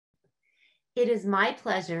It is my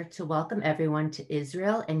pleasure to welcome everyone to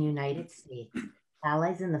Israel and United States,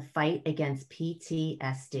 allies in the fight against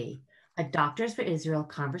PTSD, a Doctors for Israel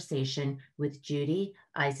conversation with Judy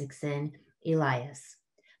Isaacson Elias.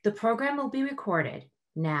 The program will be recorded.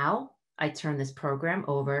 Now, I turn this program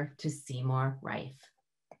over to Seymour Reif.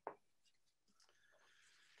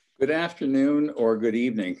 Good afternoon or good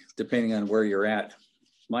evening, depending on where you're at.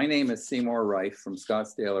 My name is Seymour Reif from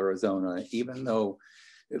Scottsdale, Arizona, even though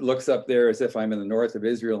it looks up there as if I'm in the north of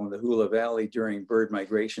Israel in the Hula Valley during bird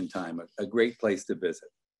migration time, a great place to visit.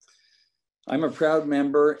 I'm a proud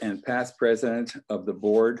member and past president of the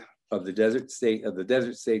board of the Desert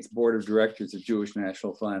States Board of Directors of Jewish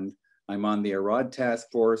National Fund. I'm on the Arad Task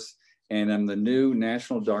Force, and I'm the new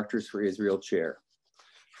National Doctors for Israel Chair.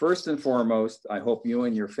 First and foremost, I hope you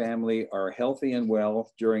and your family are healthy and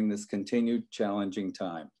well during this continued challenging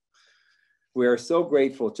time. We are so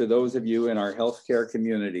grateful to those of you in our healthcare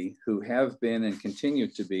community who have been and continue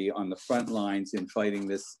to be on the front lines in fighting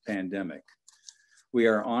this pandemic. We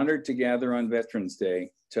are honored to gather on Veterans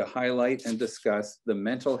Day to highlight and discuss the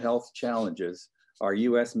mental health challenges our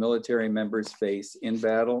U.S. military members face in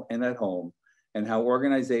battle and at home, and how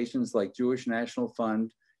organizations like Jewish National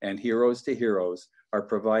Fund and Heroes to Heroes are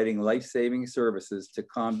providing life-saving services to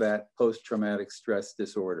combat post-traumatic stress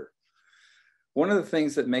disorder. One of the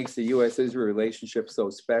things that makes the U.S.-Israel relationship so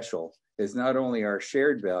special is not only our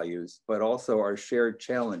shared values, but also our shared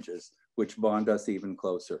challenges, which bond us even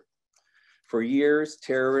closer. For years,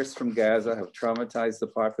 terrorists from Gaza have traumatized the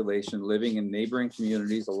population living in neighboring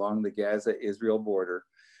communities along the Gaza-Israel border,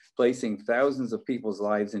 placing thousands of people's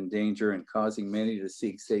lives in danger and causing many to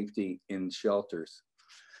seek safety in shelters.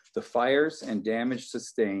 The fires and damage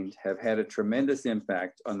sustained have had a tremendous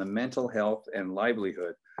impact on the mental health and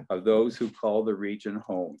livelihood of those who call the region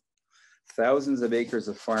home. Thousands of acres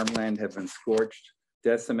of farmland have been scorched,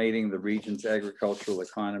 decimating the region's agricultural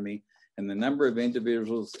economy, and the number of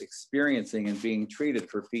individuals experiencing and being treated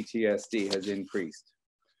for PTSD has increased.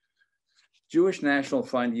 Jewish National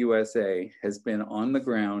Fund USA has been on the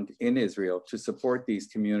ground in Israel to support these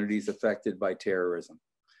communities affected by terrorism.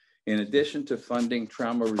 In addition to funding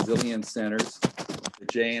trauma resilience centers, the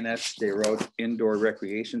JNF Sderot Indoor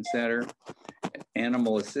Recreation Center,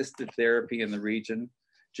 animal assisted therapy in the region,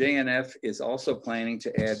 JNF is also planning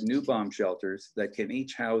to add new bomb shelters that can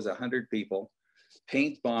each house 100 people,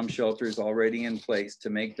 paint bomb shelters already in place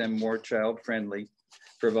to make them more child-friendly,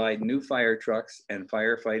 provide new fire trucks and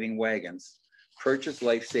firefighting wagons, purchase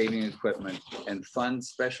life-saving equipment, and fund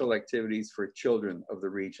special activities for children of the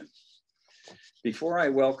region. Before I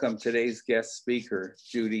welcome today's guest speaker,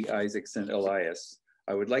 Judy Isaacson Elias,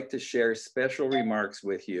 I would like to share special remarks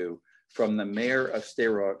with you from the mayor of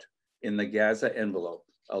Sderot in the Gaza envelope,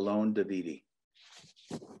 Alon Davidi.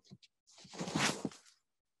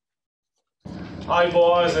 Hi,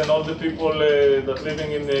 Boaz, and all the people that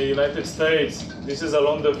living in the United States. This is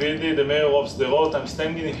Alon Davidi, the mayor of Sderot. I'm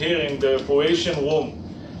standing here in the operation room.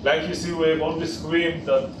 Like you see, we have all the screen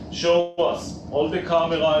that show us all the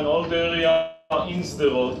camera and all the area in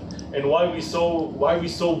Sderot, and why we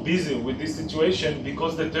so busy with this situation,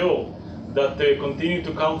 because the terror that continue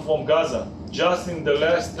to come from Gaza. Just in the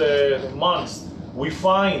last months, we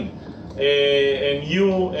find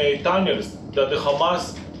new tunnels that the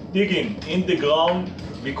Hamas digging in the ground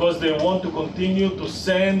because they want to continue to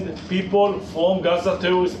send people from Gaza,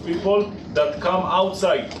 terrorist people that come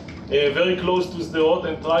outside, very close to Sderot,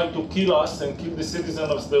 and try to kill us and kill the citizens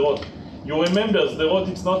of Sderot. You remember, Sderot,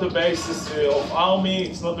 it's not a basis of army,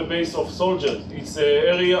 it's not a base of soldiers. It's an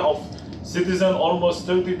area of citizens, almost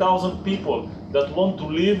 30,000 people that want to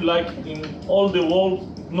live like in all the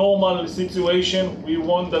world, normal situation. We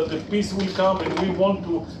want that the peace will come, and we want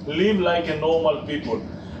to live like a normal people.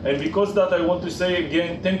 And because that, I want to say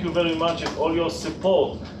again, thank you very much for all your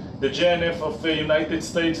support, the JNF of the United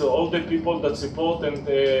States, all the people that support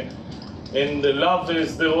and love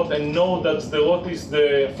Sderot and know that Sderot is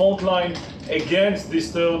the front line against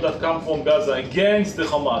this terror that comes from Gaza, against the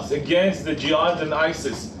Hamas, against the Jihad and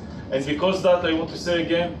ISIS. And because that, I want to say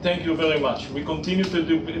again, thank you very much. We continue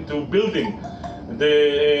to building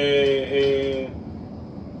the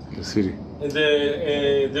city.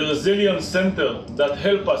 The resilience center that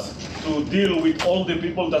help us to deal with all the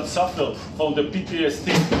people that suffer from the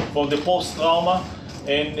PTSD, from the post-trauma,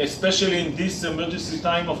 and especially in this emergency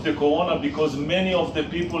time of the corona, because many of the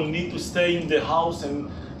people need to stay in the house, and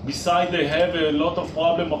besides they have a lot of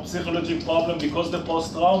problem, of psychological problem, because the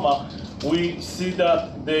post-trauma, we see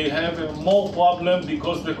that they have more problem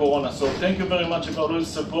because the corona. So thank you very much for all your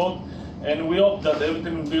support, and we hope that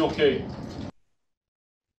everything will be okay.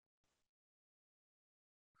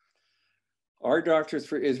 Our Doctors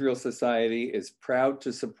for Israel Society is proud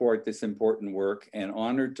to support this important work and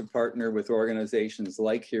honored to partner with organizations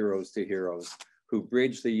like Heroes to Heroes, who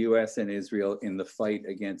bridge the US and Israel in the fight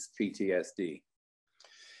against PTSD.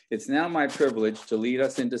 It's now my privilege to lead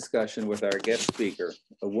us in discussion with our guest speaker,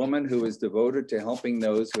 a woman who is devoted to helping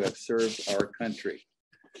those who have served our country.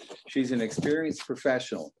 She's an experienced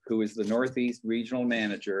professional who is the Northeast Regional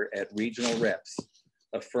Manager at Regional Reps,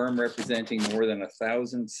 a firm representing more than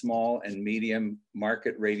 1,000 small and medium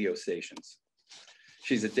market radio stations.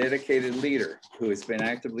 She's a dedicated leader who has been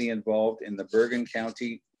actively involved in the Bergen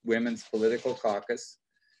County Women's Political Caucus,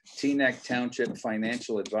 Teaneck Township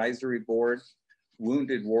Financial Advisory Board,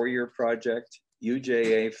 Wounded Warrior Project,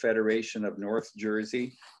 UJA Federation of North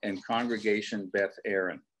Jersey, and Congregation Beth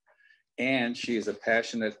Aaron. And she is a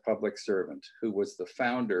passionate public servant who was the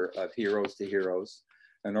founder of Heroes to Heroes,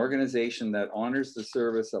 an organization that honors the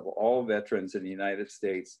service of all veterans in the United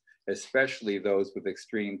States, especially those with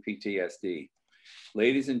extreme PTSD.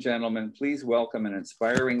 Ladies and gentlemen, please welcome an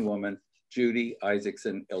inspiring woman, Judy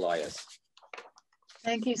Isaacson Elias.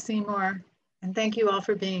 Thank you, Seymour, and thank you all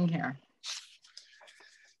for being here.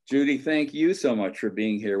 Judy, thank you so much for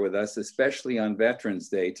being here with us, especially on Veterans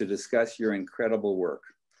Day, to discuss your incredible work.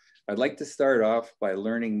 I'd like to start off by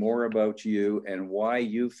learning more about you and why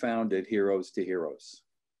you founded Heroes to Heroes.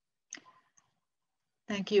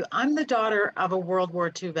 Thank you. I'm the daughter of a World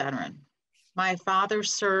War II veteran. My father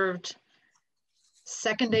served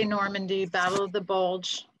Second Day Normandy, Battle of the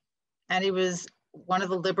Bulge, and he was one of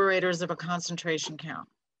the liberators of a concentration camp.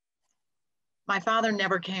 My father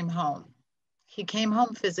never came home. He came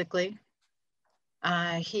home physically.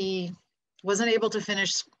 He wasn't able to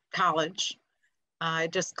finish college.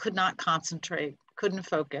 Just could not concentrate, couldn't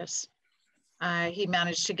focus. He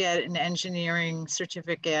managed to get an engineering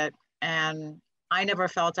certificate, and I never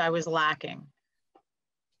felt I was lacking.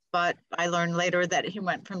 But I learned later that he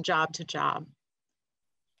went from job to job.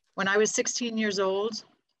 When I was 16 years old,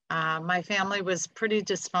 my family was pretty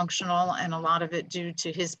dysfunctional, and a lot of it due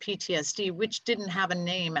to his PTSD, which didn't have a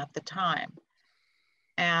name at the time.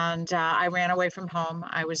 And I ran away from home.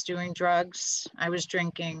 I was doing drugs, I was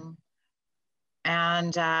drinking,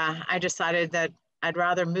 and I decided that I'd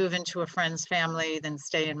rather move into a friend's family than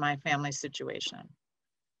stay in my family situation.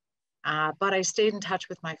 But I stayed in touch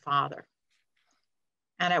with my father.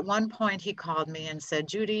 And at one point he called me and said,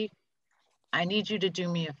 "Judy, I need you to do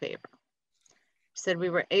me a favor." He said, "We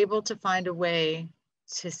were able to find a way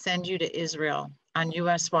to send you to Israel on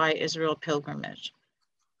USY Israel pilgrimage.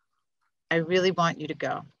 I really want you to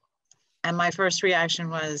go." And my first reaction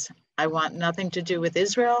was, I want nothing to do with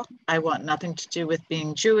Israel. I want nothing to do with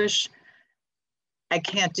being Jewish. I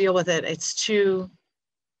can't deal with it. It's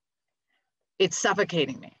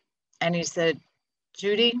suffocating me. And he said,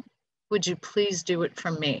 "Judy, would you please do it for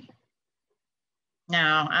me?"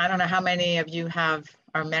 Now, I don't know how many of you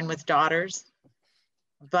are men with daughters,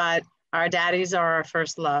 but our daddies are our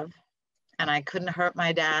first love. And I couldn't hurt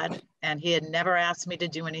my dad, and he had never asked me to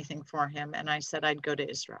do anything for him. And I said I'd go to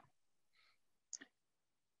Israel.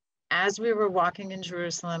 As we were walking in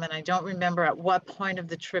Jerusalem, and I don't remember at what point of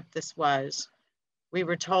the trip this was, we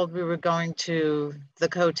were told we were going to the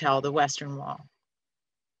Kotel, the Western Wall.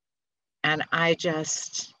 And I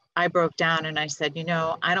broke down and I said, you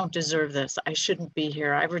know, I don't deserve this. I shouldn't be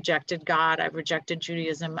here. I've rejected God. I've rejected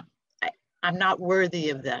Judaism. I'm not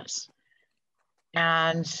worthy of this.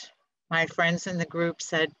 And my friends in the group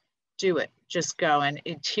said, "Do it, just go." And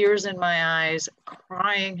tears in my eyes,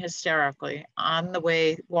 crying hysterically on the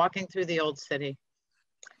way, walking through the old city.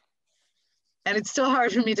 And it's still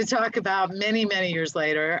hard for me to talk about many, many years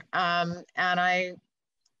later. And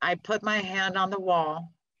I put my hand on the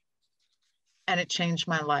wall, and it changed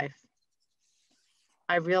my life.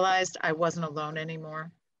 I realized I wasn't alone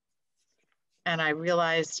anymore. And I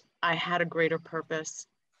realized I had a greater purpose,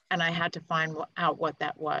 and I had to find out what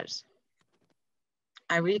that was.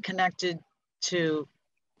 I reconnected to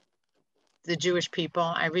the Jewish people.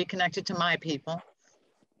 I reconnected to my people.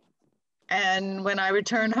 And when I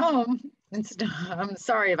returned home, I'm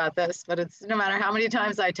sorry about this, but it's no matter how many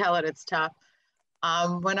times I tell it, it's tough.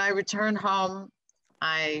 When I returned home,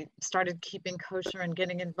 I started keeping kosher and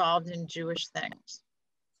getting involved in Jewish things.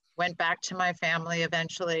 Went back to my family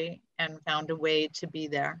eventually and found a way to be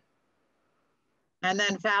there. And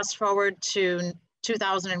then fast forward to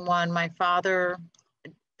 2001, my father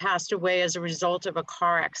passed away as a result of a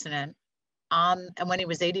car accident when he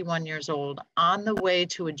was 81 years old, on the way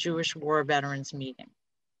to a Jewish war veterans meeting.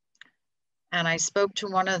 And I spoke to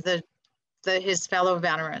one of his fellow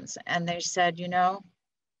veterans, and they said, you know,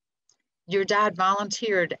 your dad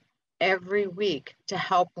volunteered every week to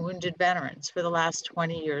help wounded veterans for the last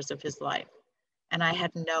 20 years of his life. And I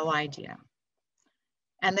had no idea.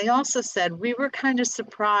 And they also said, we were kind of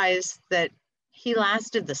surprised that he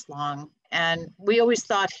lasted this long. And we always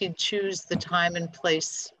thought he'd choose the time and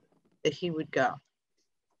place that he would go.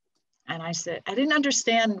 And I said, I didn't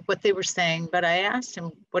understand what they were saying, but I asked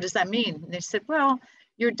him, what does that mean? And they said, well,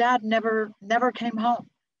 your dad never came home.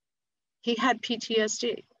 He had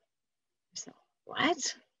PTSD. I said,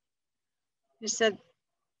 what? He said,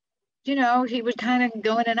 you know, he would kind of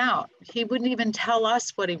go in and out. He wouldn't even tell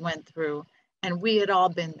us what he went through, and we had all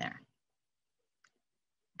been there.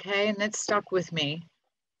 Okay, and it stuck with me.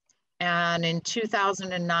 And in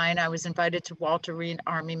 2009, I was invited to Walter Reed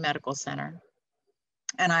Army Medical Center,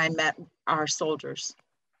 and I met our soldiers.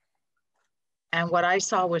 And what I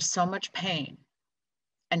saw was so much pain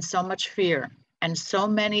and so much fear. And so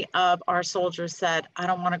many of our soldiers said, I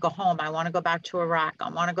don't want to go home. I want to go back to Iraq. I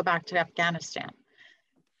want to go back to Afghanistan.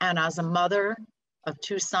 And as a mother of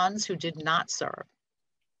 2 sons who did not serve,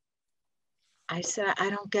 I said, I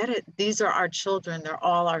don't get it. These are our children. They're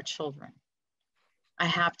all our children. I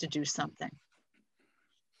have to do something.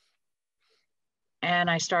 And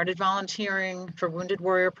I started volunteering for Wounded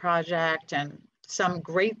Warrior Project, and some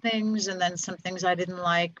great things and then some things I didn't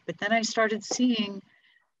like. But then I started seeing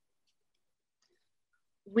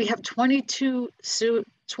we have 22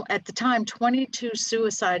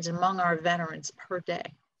 suicides among our veterans per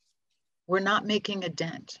day. We're not making a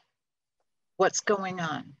dent. What's going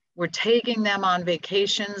on? We're taking them on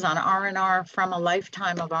vacations, on R&R from a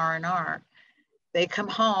lifetime of R&R. They come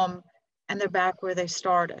home and they're back where they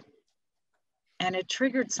started. And it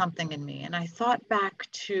triggered something in me. And I thought back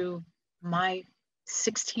to my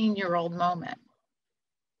 16-year-old moment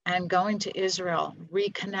and going to Israel,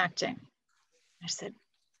 reconnecting. I said,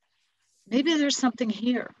 maybe there's something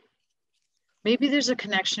here. Maybe there's a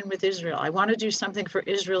connection with Israel. I want to do something for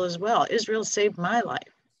Israel as well. Israel saved my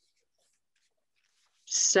life.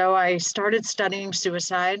 So I started studying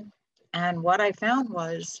suicide. And what I found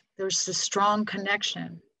was there's a strong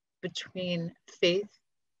connection between faith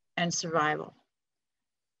and survival,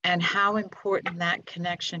 and how important that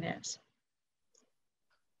connection is.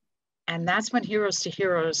 And that's when Heroes to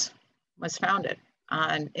Heroes was founded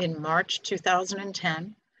in March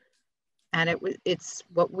 2010. And it's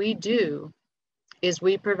what we do is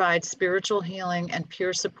we provide spiritual healing and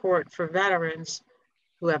peer support for veterans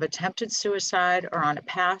who have attempted suicide or on a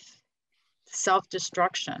path to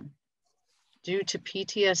self-destruction due to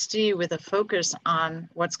PTSD, with a focus on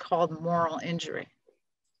what's called moral injury,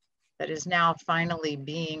 that is now finally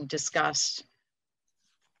being discussed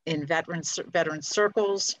in veteran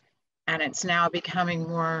circles, and it's now becoming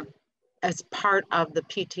more as part of the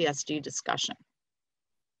PTSD discussion.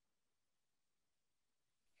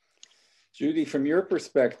 Judy, from your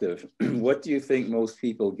perspective, what do you think most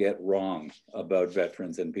people get wrong about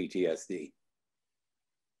veterans and PTSD?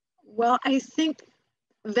 Well, I think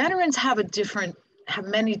veterans have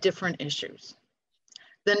many different issues.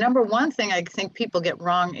 The number one thing I think people get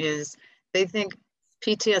wrong is they think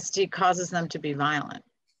PTSD causes them to be violent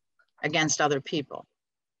against other people.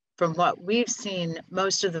 From what we've seen,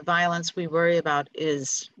 most of the violence we worry about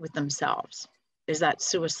is with themselves, is that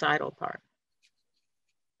suicidal part.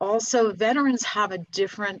 Also, veterans have a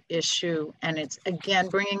different issue, and it's, again,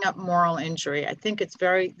 bringing up moral injury. I think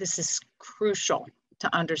this is crucial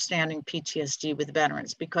to understanding PTSD with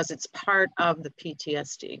veterans, because it's part of the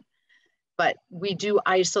PTSD. But we do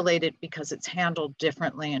isolate it because it's handled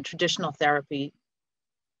differently, and traditional therapy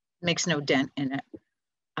makes no dent in it.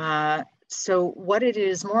 So what it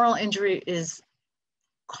is, moral injury is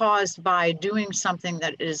caused by doing something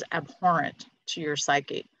that is abhorrent to your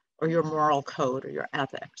psyche or your moral code or your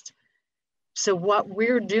ethics. So what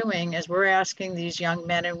we're doing is we're asking these young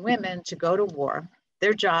men and women to go to war.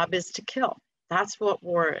 Their job is to kill. That's what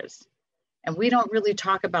war is. And we don't really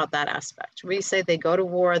talk about that aspect. We say they go to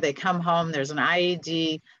war, they come home, there's an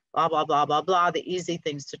IED, blah, blah, blah, blah, blah, the easy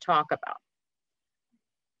things to talk about.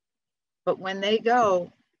 But when they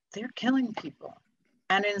go, they're killing people.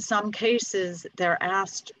 And in some cases, they're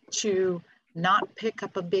asked to not pick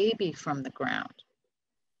up a baby from the ground.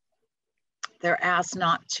 They're asked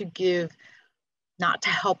not to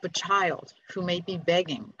help a child who may be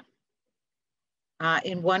begging.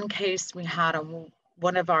 In one case, we had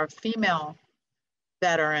one of our female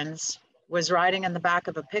veterans was riding in the back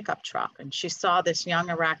of a pickup truck, and she saw this young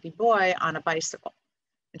Iraqi boy on a bicycle.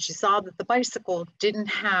 And she saw that the bicycle didn't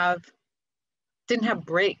have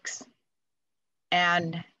brakes.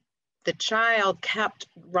 And the child kept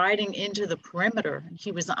riding into the perimeter.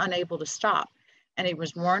 He was unable to stop. And he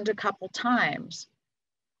was warned a couple times.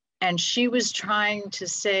 And she was trying to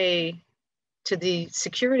say to the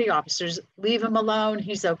security officers, leave him alone,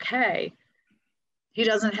 he's okay. He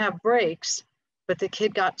doesn't have brakes, but the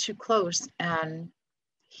kid got too close and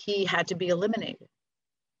he had to be eliminated.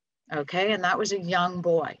 Okay, and that was a young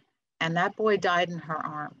boy, and that boy died in her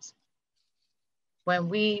arms. When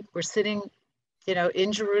we were sitting,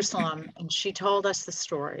 in Jerusalem, and she told us the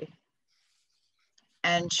story,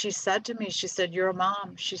 and she said to me, she said, "You're a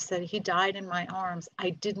mom." She said, "He died in my arms.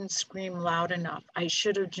 I didn't scream loud enough. I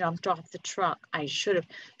should have jumped off the truck. I should have."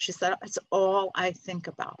 She said, "It's all I think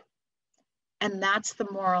about." And that's the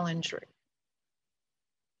moral injury.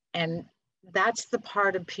 And that's the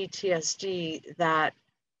part of PTSD that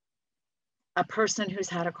a person who's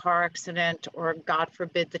had a car accident, or God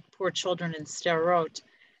forbid, the poor children in Sderot,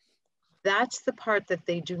 that's the part that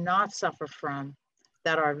they do not suffer from,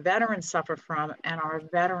 that our veterans suffer from, and our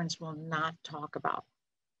veterans will not talk about.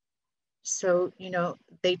 So,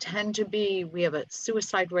 they tend to be, we have a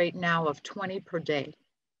suicide rate now of 20 per day.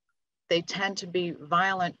 They tend to be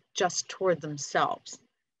violent just toward themselves.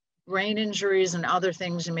 Brain injuries and other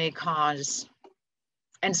things may cause,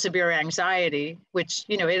 and severe anxiety, which,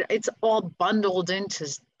 it's all bundled into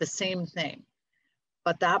the same thing.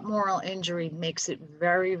 But that moral injury makes it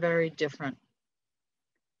very, very different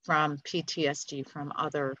from PTSD from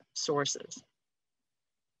other sources.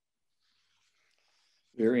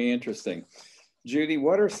 Very interesting. Judy,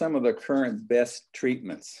 what are some of the current best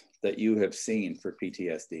treatments that you have seen for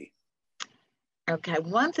PTSD? Okay,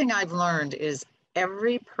 one thing I've learned is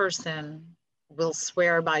every person will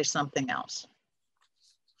swear by something else.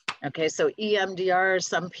 Okay, so EMDR,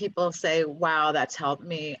 some people say, wow, that's helped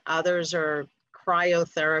me. Others are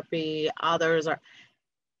cryotherapy, others are,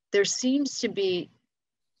 there seems to be,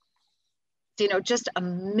 just a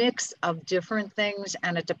mix of different things,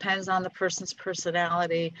 and it depends on the person's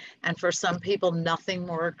personality. And for some people, nothing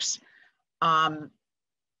works.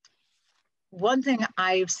 One thing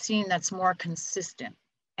I've seen that's more consistent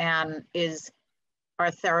and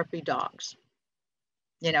are therapy dogs.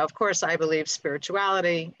 Of course, I believe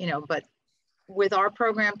spirituality, but with our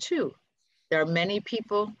program too, there are many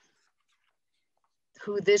people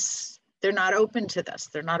who they're not open to this.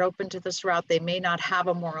 They're not open to this route. They may not have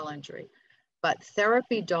a moral injury, but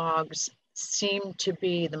therapy dogs seem to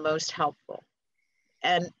be the most helpful.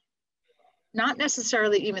 And not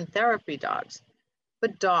necessarily even therapy dogs,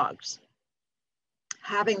 but dogs.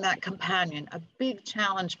 Having that companion. A big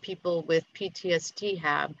challenge people with PTSD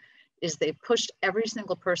have is they pushed every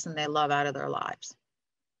single person they love out of their lives.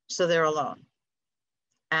 So they're alone.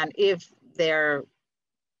 And if they're,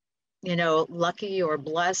 lucky or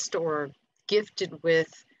blessed or gifted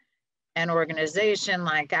with an organization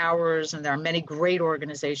like ours, and there are many great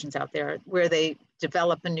organizations out there where they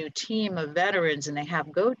develop a new team of veterans and they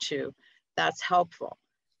have go-to, that's helpful.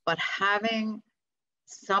 But having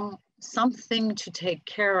something to take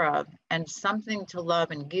care of and something to love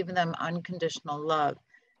and give them unconditional love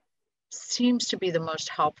seems to be the most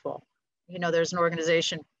helpful. There's an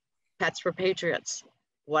organization, Pets for Patriots.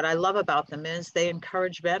 What I love about them is they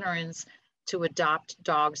encourage veterans to adopt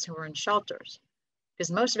dogs who are in shelters,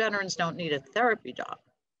 because most veterans don't need a therapy dog.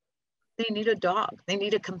 They need a dog. They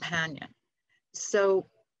need a companion. So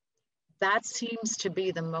that seems to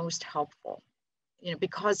be the most helpful,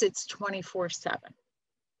 because it's 24/7.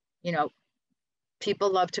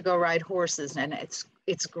 People love to go ride horses, and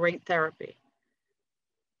it's great therapy.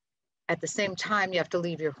 At the same time, you have to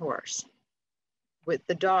leave your horse. With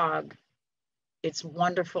the dog, it's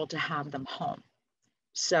wonderful to have them home.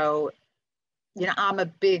 So, I'm a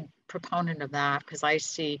big proponent of that, because I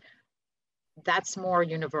see that's more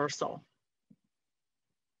universal.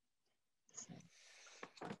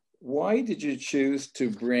 Why did you choose to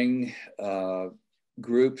bring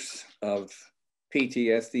groups of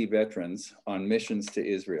PTSD veterans on missions to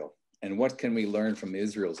Israel? And what can we learn from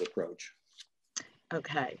Israel's approach?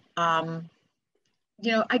 Okay.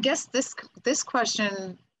 I guess this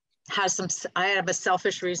question has I have a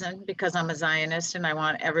selfish reason, because I'm a Zionist and I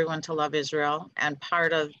want everyone to love Israel. And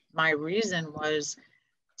part of my reason was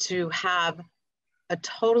to have a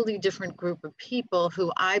totally different group of people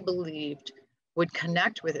who I believed would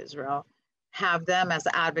connect with Israel, have them as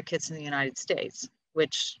advocates in the United States,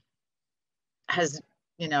 which has,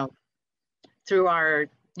 through our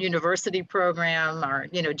university program, our,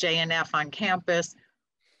 JNF on campus,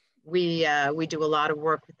 we do a lot of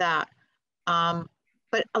work with that.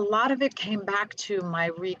 But a lot of it came back to my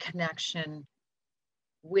reconnection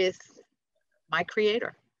with my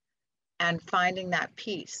Creator and finding that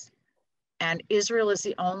peace. And Israel is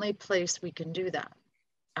the only place we can do that.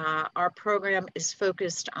 Our program is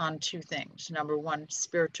focused on two things. Number one,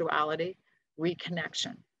 spirituality,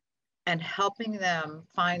 reconnection, and helping them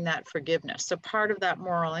find that forgiveness. So part of that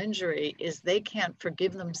moral injury is they can't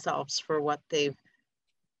forgive themselves for what they've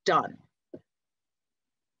done.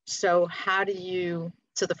 So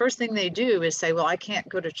so the first thing they do is say, well, I can't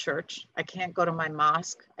go to church. I can't go to my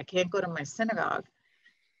mosque. I can't go to my synagogue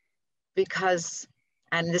because,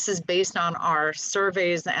 and this is based on our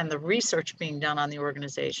surveys and the research being done on the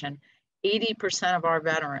organization, 80% of our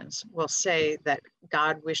veterans will say that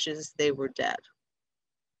God wishes they were dead.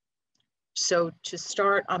 So to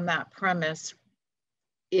start on that premise,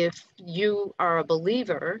 if you are a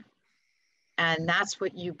believer and that's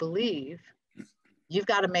what you believe, you've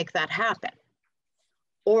got to make that happen,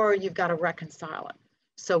 or you've got to reconcile it.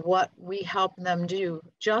 So what we help them do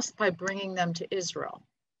just by bringing them to Israel,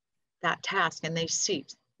 that task, and they see,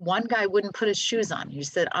 one guy wouldn't put his shoes on. He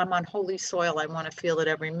said, I'm on holy soil. I want to feel it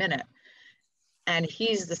every minute. And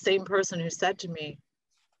he's the same person who said to me,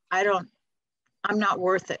 I'm not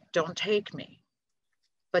worth it. Don't take me.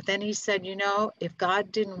 But then he said, you know, if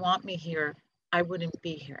God didn't want me here, I wouldn't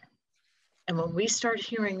be here. And when we start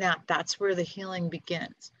hearing that, that's where the healing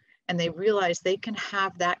begins. And they realize they can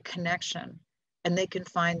have that connection and they can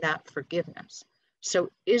find that forgiveness. So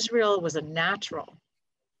Israel was a natural.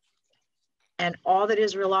 And all that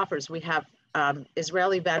Israel offers, we have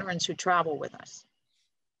Israeli veterans who travel with us.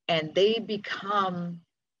 And they become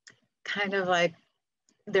kind of like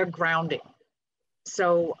their grounding.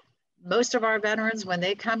 So most of our veterans, when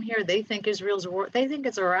they come here, they think Israel's war, they think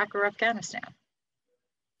it's Iraq or Afghanistan.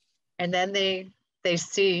 And then they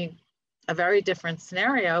see a very different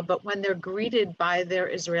scenario, but when they're greeted by their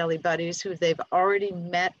Israeli buddies who they've already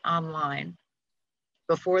met online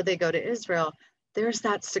before they go to Israel, there's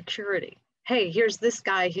that security. Hey, here's this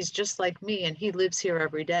guy, he's just like me and he lives here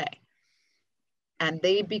every day. And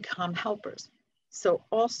they become helpers. So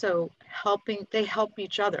also they help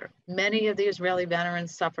each other. Many of the Israeli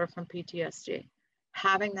veterans suffer from PTSD.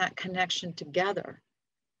 Having that connection together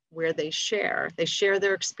where they share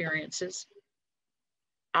their experiences.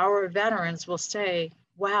 Our veterans will say,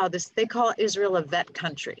 wow, they call Israel a vet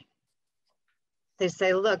country. They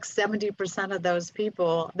say, look, 70% of those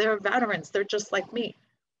people, they're veterans, they're just like me.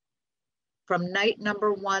 From night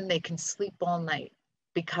number one, they can sleep all night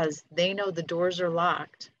because they know the doors are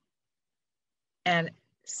locked and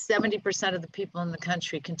 70% of the people in the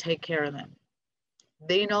country can take care of them.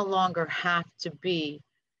 They no longer have to be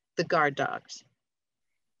the guard dogs.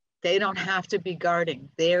 They don't have to be guarding.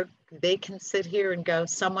 They can sit here and go,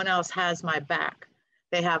 someone else has my back.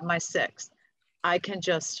 They have my six. I can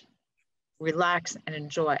just relax and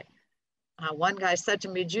enjoy. One guy said to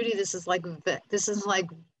me, Judy, this is like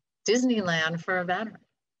Disneyland for a veteran.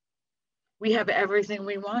 We have everything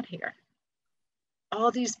we want here.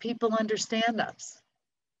 All these people understand us.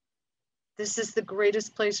 This is the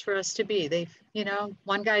greatest place for us to be.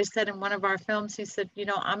 One guy said in one of our films, he said,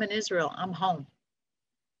 I'm in Israel, I'm home.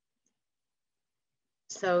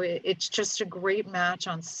 So it's just a great match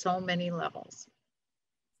on so many levels.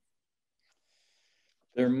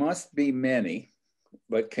 There must be many,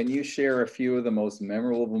 but can you share a few of the most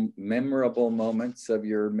memorable moments of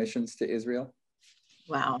your missions to Israel?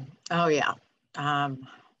 Wow. Oh, yeah.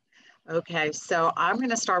 Okay, so I'm going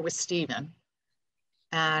to start with Stephen.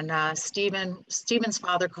 And Stephen's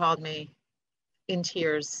father called me in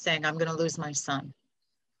tears saying, I'm going to lose my son.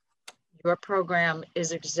 Your program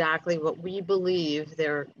is exactly what we believe.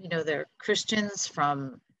 They're Christians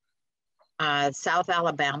from South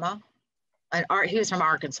Alabama. And he was from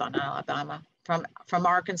Arkansas, not Alabama, from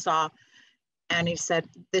Arkansas. And he said,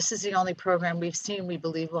 this is the only program we've seen we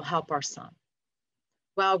believe will help our son.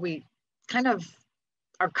 Well,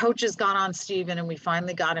 our coaches got on Stephen and we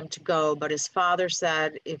finally got him to go, but his father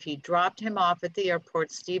said if he dropped him off at the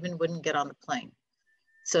airport, Stephen wouldn't get on the plane.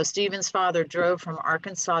 So Stephen's father drove from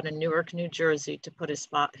Arkansas to Newark, New Jersey to put his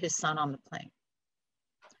son on the plane.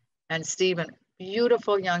 And Stephen,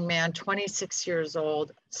 beautiful young man, 26 years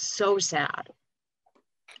old, so sad.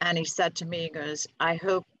 And he said to me, he goes,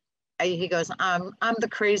 I'm the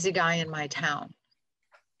crazy guy in my town.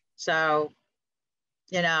 So,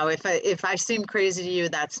 if I seem crazy to you,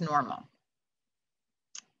 that's normal.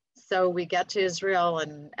 So we get to Israel,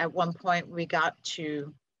 and at one point we got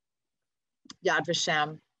to Yad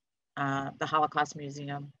Vashem, the Holocaust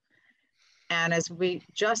Museum. And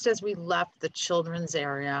just as we left the children's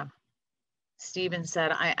area, Stephen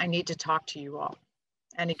said, I need to talk to you all.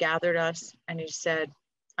 And he gathered us and he said,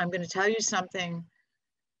 I'm going to tell you something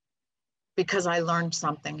because I learned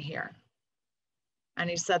something here. And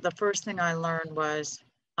he said, the first thing I learned was,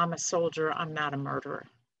 I'm a soldier, I'm not a murderer.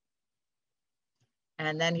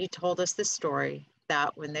 And then he told us this story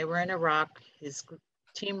that when they were in Iraq, his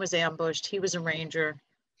team was ambushed, he was a ranger,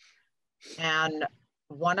 and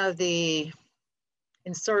one of the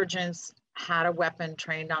insurgents had a weapon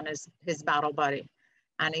trained on his battle buddy.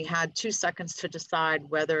 And he had 2 seconds to decide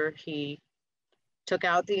whether he took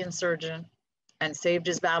out the insurgent and saved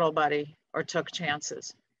his battle buddy or took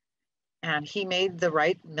chances. And he made the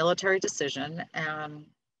right military decision and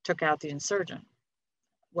took out the insurgent.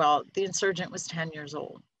 Well, the insurgent was 10 years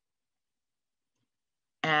old.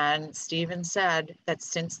 And Stephen said that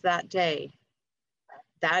since that day,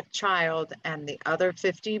 that child and the other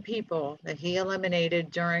 50 people that he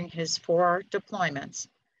eliminated during his 4 deployments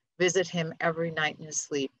visit him every night in his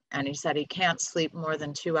sleep. And he said he can't sleep more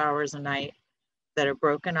than 2 hours a night, that are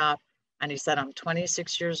broken up. And he said, I'm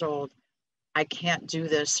 26 years old. I can't do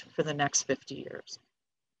this for the next 50 years.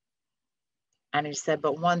 And he said,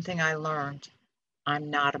 but one thing I learned,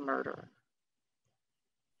 I'm not a murderer.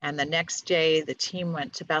 And the next day, the team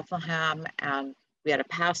went to Bethlehem, and we had a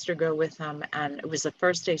pastor go with them. And it was the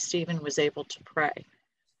first day Stephen was able to pray.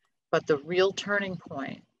 But the real turning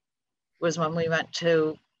point was when we went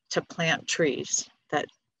to plant trees. That,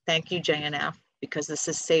 thank you, JNF, because this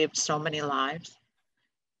has saved so many lives.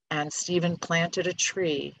 And Stephen planted a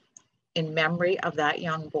tree in memory of that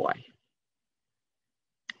young boy.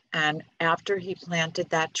 And after he planted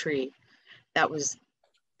that tree, that was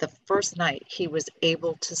the first night he was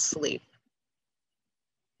able to sleep.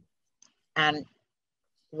 And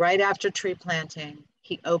right after tree planting,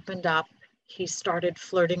 he opened up, he started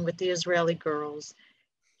flirting with the Israeli girls.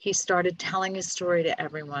 He started telling his story to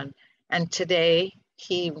everyone. And today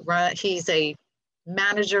he's a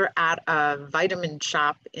manager at a vitamin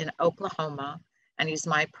shop in Oklahoma. And he's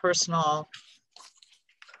my personal,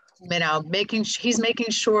 he's making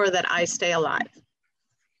sure that I stay alive.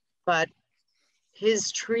 But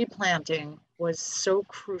his tree planting was so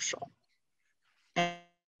crucial. And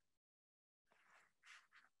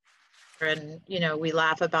we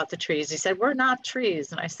laugh about the trees. He said, we're not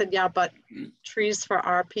trees. And I said, yeah, but trees for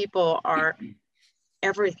our people are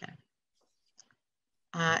everything.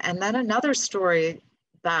 And then another story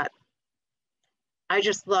that I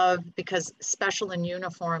just love, because Special in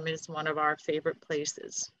Uniform is one of our favorite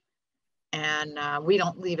places. And we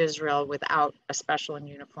don't leave Israel without a Special in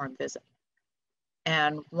Uniform visit.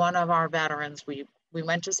 And one of our veterans, we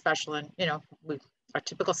went to Special in, our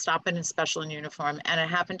typical stop in Special in Uniform, and it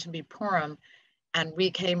happened to be Purim. And we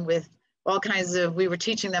came with all kinds of, we were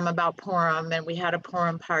teaching them about Purim, and we had a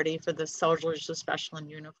Purim party for the soldiers of Special in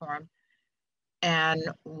Uniform. And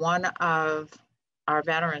one of our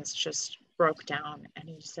veterans just broke down, and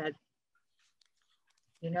he said,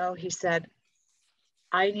 he said,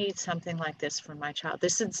 I need something like this for my child.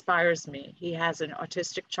 This inspires me. He has an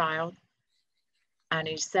autistic child. And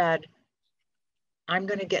he said, I'm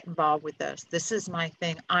going to get involved with this. This is my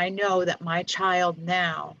thing. I know that my child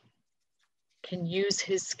now can use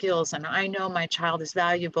his skills, and I know my child is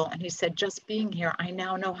valuable. And he said, just being here, I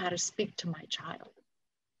now know how to speak to my child.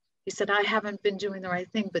 He said, I haven't been doing the right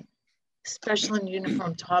thing, but Special in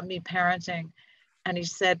Uniform taught me parenting. And he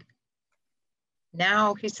said,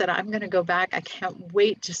 now, he said, I'm going to go back. I can't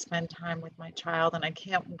wait to spend time with my child, and I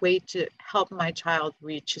can't wait to help my child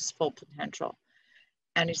reach his full potential.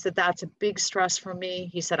 And he said, that's a big stress for me.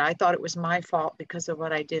 He said, I thought it was my fault because of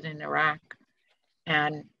what I did in Iraq.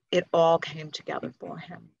 And it all came together for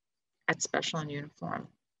him at Special in Uniform.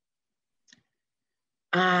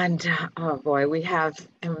 And oh boy, we have,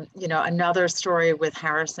 another story with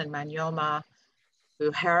Harrison Manyoma,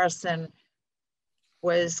 who Harrison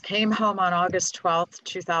came home on August 12th,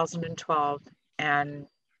 2012, and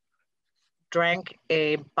drank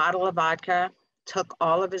a bottle of vodka, took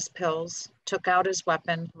all of his pills, took out his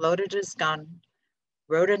weapon, loaded his gun,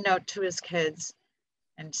 wrote a note to his kids,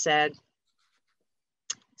 and said,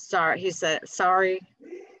 sorry, he said, sorry,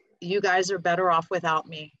 you guys are better off without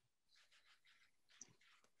me.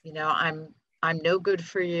 I'm no good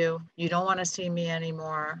for you. You don't want to see me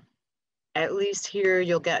anymore. At least here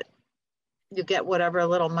you'll get whatever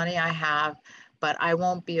little money I have, but I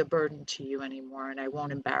won't be a burden to you anymore, and I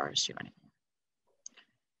won't embarrass you anymore.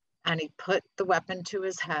 And he put the weapon to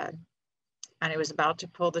his head, and he was about to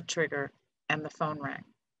pull the trigger, and the phone rang.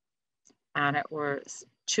 And it was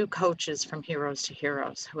 2 coaches from Heroes to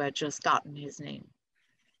Heroes who had just gotten his name,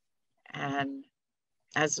 and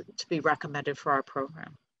as to be recommended for our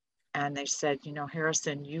program. And they said,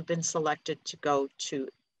 Harrison, you've been selected to go to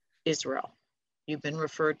Israel. You've been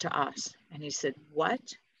referred to us. And he said, what?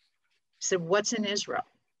 He said, what's in Israel?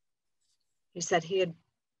 He said he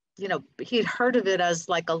had heard of it as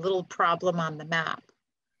like a little problem on the map.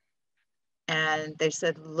 And they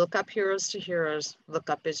said, look up Heroes to Heroes, look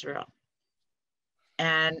up Israel.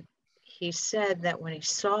 And he said that when he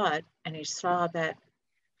saw it, and he saw that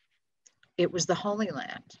it was the Holy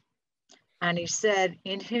Land, and he said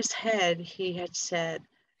in his head, he had said,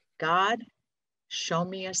 God, show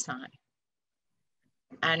me a sign.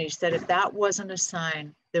 And he said, if that wasn't a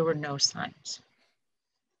sign, there were no signs.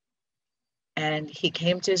 And he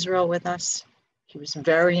came to Israel with us. He was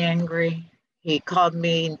very angry. He called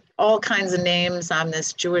me all kinds of names. I'm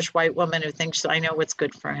this Jewish white woman who thinks I know what's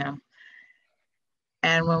good for him.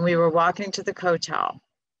 And when we were walking to the kotel,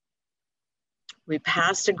 we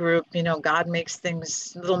passed a group. You know, God makes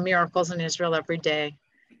things, little miracles in Israel every day.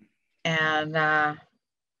 And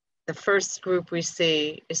the first group we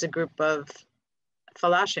see is a group of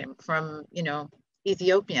Falashim from, you know,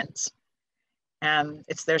 Ethiopians. And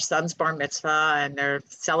it's their son's bar mitzvah and they're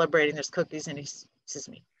celebrating, there's cookies. And he says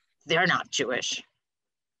to me, they're not Jewish.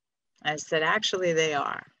 I said, actually they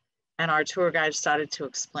are. And our tour guide started to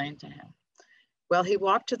explain to him. Well, he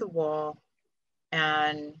walked to the wall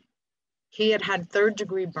and he had had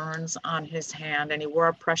third-degree burns on his hand and he wore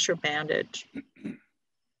a pressure bandage.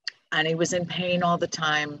 And he was in pain all the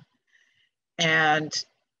time. And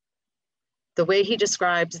the way he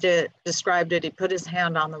described it, he put his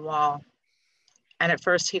hand on the wall. And at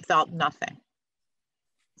first he felt nothing.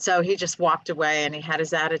 So he just walked away and he had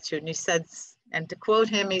his attitude. And he said, and to quote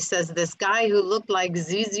him, he says, this guy who looked like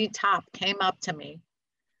ZZ Top came up to me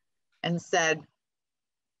and said,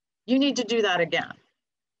 you need to do that again.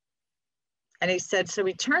 And he said, so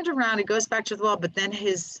he turned around, he goes back to the wall, but then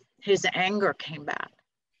his anger came back.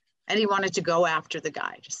 And he wanted to go after the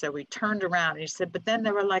guy. So we turned around and he said, but then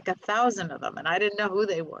there were like 1,000 of them and I didn't know who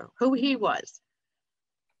they were, who he was.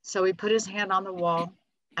 So he put his hand on the wall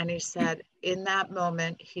and he said, in that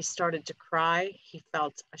moment, he started to cry. He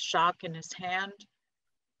felt a shock in his hand.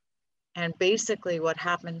 And basically what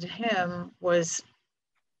happened to him was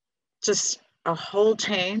just a whole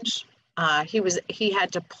change. He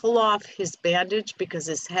had to pull off his bandage because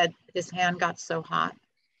his hand got so hot.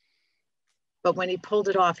 But when he pulled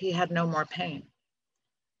it off, he had no more pain.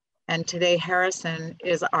 And today Harrison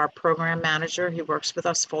is our program manager. He works with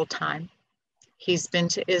us full time. He's been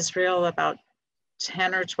to Israel about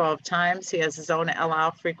 10 or 12 times. He has his own El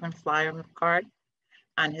Al frequent flyer card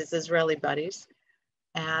on his Israeli buddies.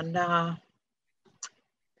 And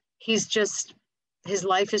his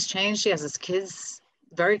life has changed. He has his kids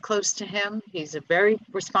very close to him. He's a very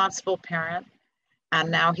responsible parent.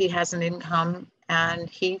 And now he has an income and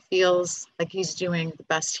he feels like he's doing the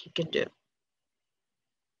best he can do.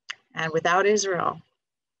 And without Israel,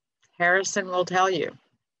 Harrison will tell you,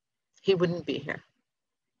 he wouldn't be here.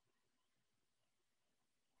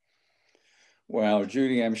 Wow,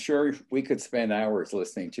 Judy, I'm sure we could spend hours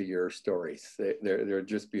listening to your stories. They're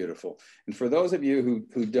just beautiful. And for those of you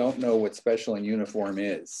who don't know what Special in Uniform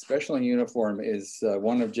is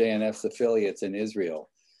one of JNF's affiliates in Israel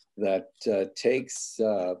that takes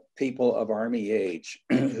people of Army age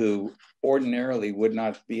who ordinarily would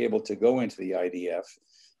not be able to go into the IDF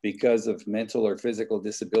because of mental or physical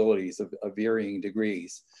disabilities of varying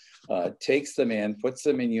degrees, takes them in, puts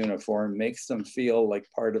them in uniform, makes them feel like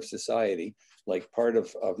part of society, like part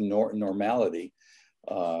of normality,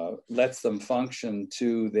 lets them function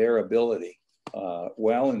to their ability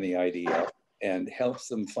well in the IDF, and helps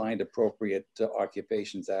them find appropriate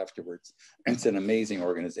occupations afterwards. It's an amazing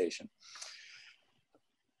organization.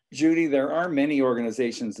 Judy, there are many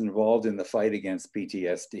organizations involved in the fight against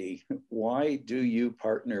PTSD. Why do you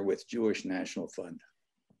partner with Jewish National Fund?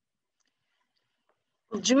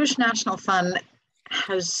 Well, Jewish National Fund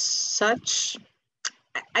has such,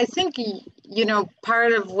 I think, you know,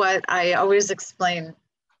 part of what I always explain,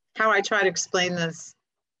 how I try to explain this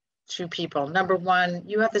to people. Number one,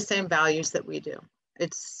 you have the same values that we do.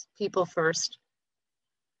 It's people first.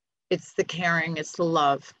 It's the caring, it's the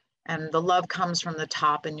love. And the love comes from the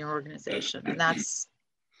top in your organization. And that's,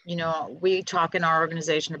 you know, we talk in our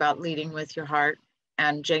organization about leading with your heart.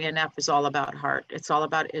 And JNF is all about heart. It's all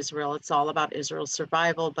about Israel. It's all about Israel's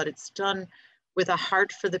survival, but it's done with a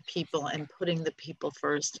heart for the people and putting the people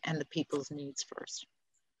first and the people's needs first.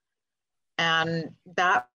 And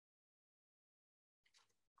that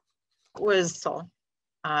was,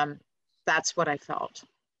 that's what I felt.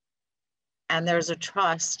 And there's a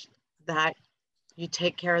trust that you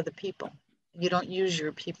take care of the people. You don't use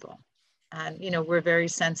your people. And, you know, we're very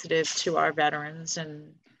sensitive to our veterans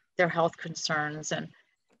and their health concerns. And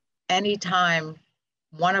anytime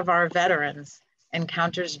one of our veterans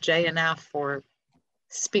encounters JNF or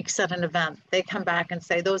speaks at an event, they come back and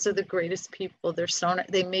say, those are the greatest people.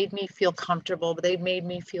 They made me feel comfortable, but they made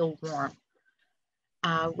me feel warm.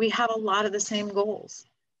 We have a lot of the same goals.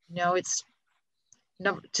 You know, it's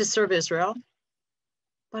to serve Israel,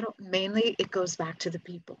 but mainly it goes back to the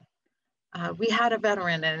people. We had a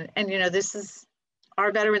veteran and you know,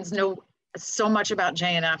 our veterans know so much about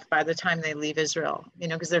JNF by the time they leave Israel, you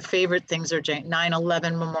know, because their favorite things are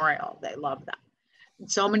 9/11 Memorial. They love that. And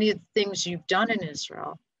so many things you've done in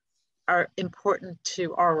Israel are important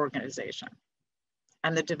to our organization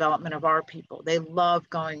and the development of our people. They love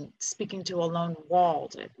speaking to Alone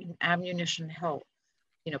Walled at Ammunition Hill.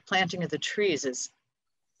 You know, planting of the trees is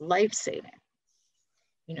life-saving.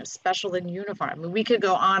 You know, special in uniform. I mean, we could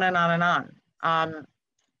go on and on and on.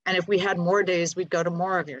 And if we had more days, we'd go to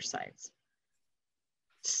more of your sites.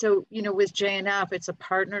 So, you know, with JNF, it's a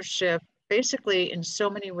partnership, basically in so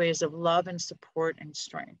many ways of love and support and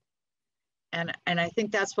strength. And I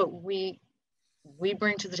think that's what we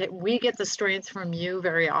bring to the table. We get the strength from you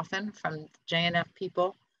very often, from JNF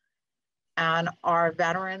people, and our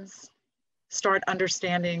veterans start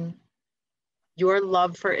understanding your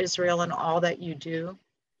love for Israel and all that you do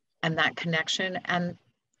and that connection. And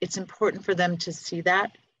it's important for them to see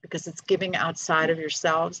that because it's giving outside of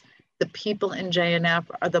yourselves. The people in JNF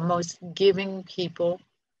are the most giving people,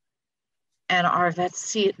 and our vets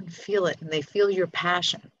see it and feel it, and they feel your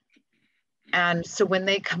passion. And so when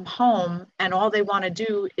they come home and all they want to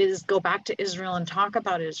do is go back to Israel and talk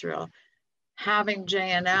about Israel, having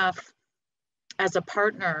JNF as a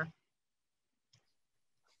partner,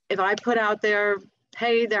 if I put out there,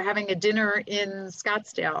 hey, they're having a dinner in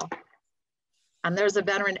Scottsdale, and there's a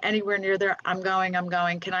veteran anywhere near there, I'm going,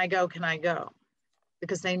 can I go?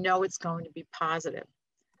 Because they know it's going to be positive.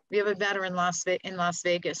 We have a veteran in Las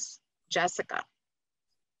Vegas, Jessica.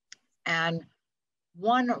 And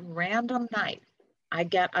one random night, I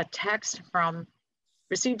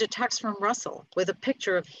received a text from Russell with a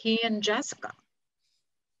picture of he and Jessica.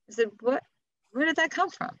 I said, where did that come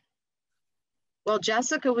from? Well,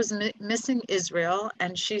 Jessica was missing Israel,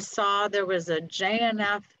 and she saw there was a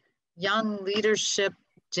JNF Young Leadership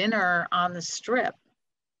dinner on the Strip.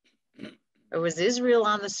 It was Israel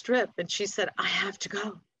on the Strip, and she said, I have to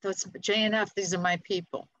go. That's JNF, these are my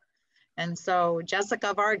people. And so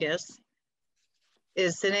Jessica Vargas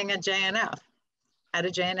is sitting at a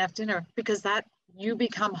JNF dinner, because that you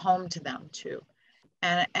become home to them too.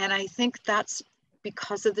 And I think that's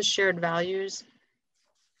because of the shared values.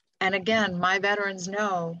 And again, my veterans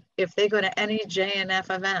know if they go to any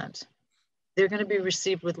JNF event, they're going to be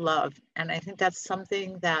received with love. And I think that's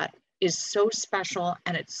something that is so special,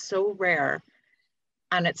 and it's so rare.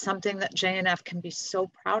 And it's something that JNF can be so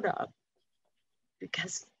proud of,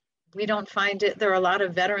 because we don't find it. There are a lot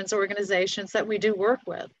of veterans organizations that we do work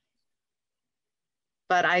with,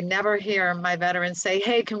 but I never hear my veterans say,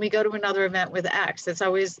 hey, can we go to another event with X? It's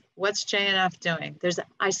always, what's JNF doing?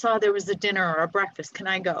 I saw there was a dinner or a breakfast, can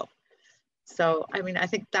I go? So, I mean, I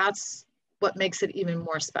think that's what makes it even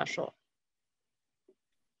more special.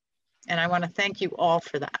 And I want to thank you all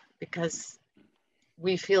for that, because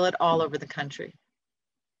we feel it all over the country.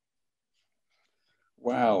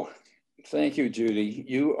 Wow. Thank you, Judy.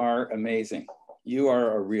 You are amazing. You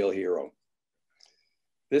are a real hero.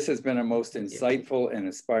 This has been a most insightful and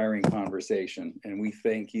inspiring conversation, and we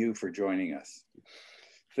thank you for joining us.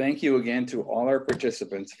 Thank you again to all our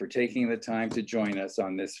participants for taking the time to join us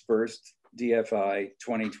on this first DFI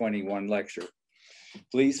 2021 lecture.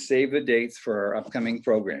 Please save the dates for our upcoming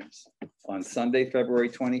programs. On Sunday, February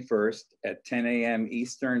 21st at 10 a.m.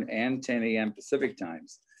 Eastern and 10 a.m. Pacific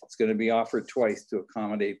times, it's going to be offered twice to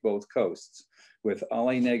accommodate both coasts, with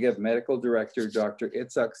Ali Negev Medical Director, Dr.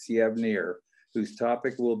 Itzhak Siev-Ner, whose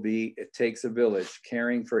topic will be It Takes a Village,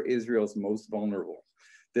 Caring for Israel's Most Vulnerable.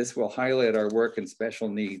 This will highlight our work in special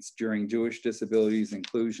needs during Jewish Disabilities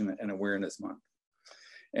Inclusion and Awareness Month.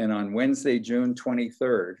 And on Wednesday, June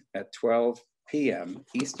 23rd at 12 p.m.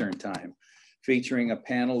 Eastern Time, featuring a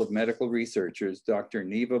panel of medical researchers, Dr.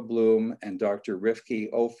 Neva Bloom and Dr. Rifki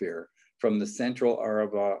Ophir from the Central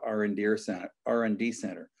Arava R&D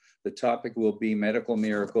Center. The topic will be Medical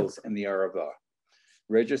Miracles in the Arava.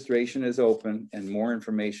 Registration is open, and more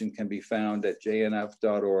information can be found at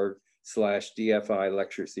jnf.org/DFI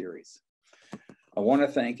lecture series. I want to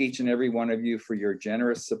thank each and every one of you for your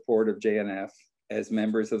generous support of JNF as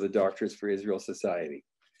members of the Doctors for Israel Society.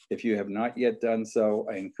 If you have not yet done so,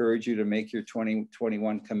 I encourage you to make your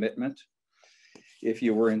 2021 commitment. If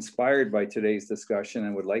you were inspired by today's discussion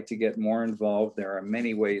and would like to get more involved, there are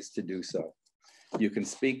many ways to do so. You can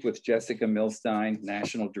speak with Jessica Milstein,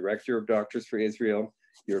 National Director of Doctors for Israel,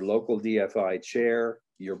 your local DFI chair,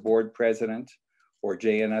 your board president, or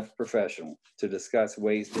JNF professional to discuss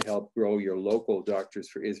ways to help grow your local Doctors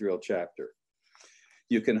for Israel chapter.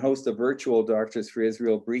 You can host a virtual Doctors for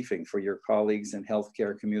Israel briefing for your colleagues and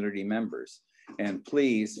healthcare community members. And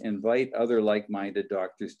please invite other like-minded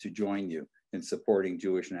doctors to join you in supporting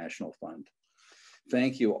Jewish National Fund.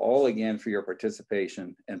 Thank you all again for your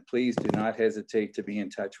participation, and please do not hesitate to be in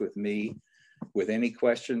touch with me with any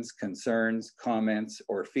questions, concerns, comments,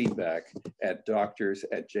 or feedback at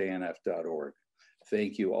doctors@jnf.org.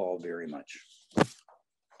 Thank you all very much.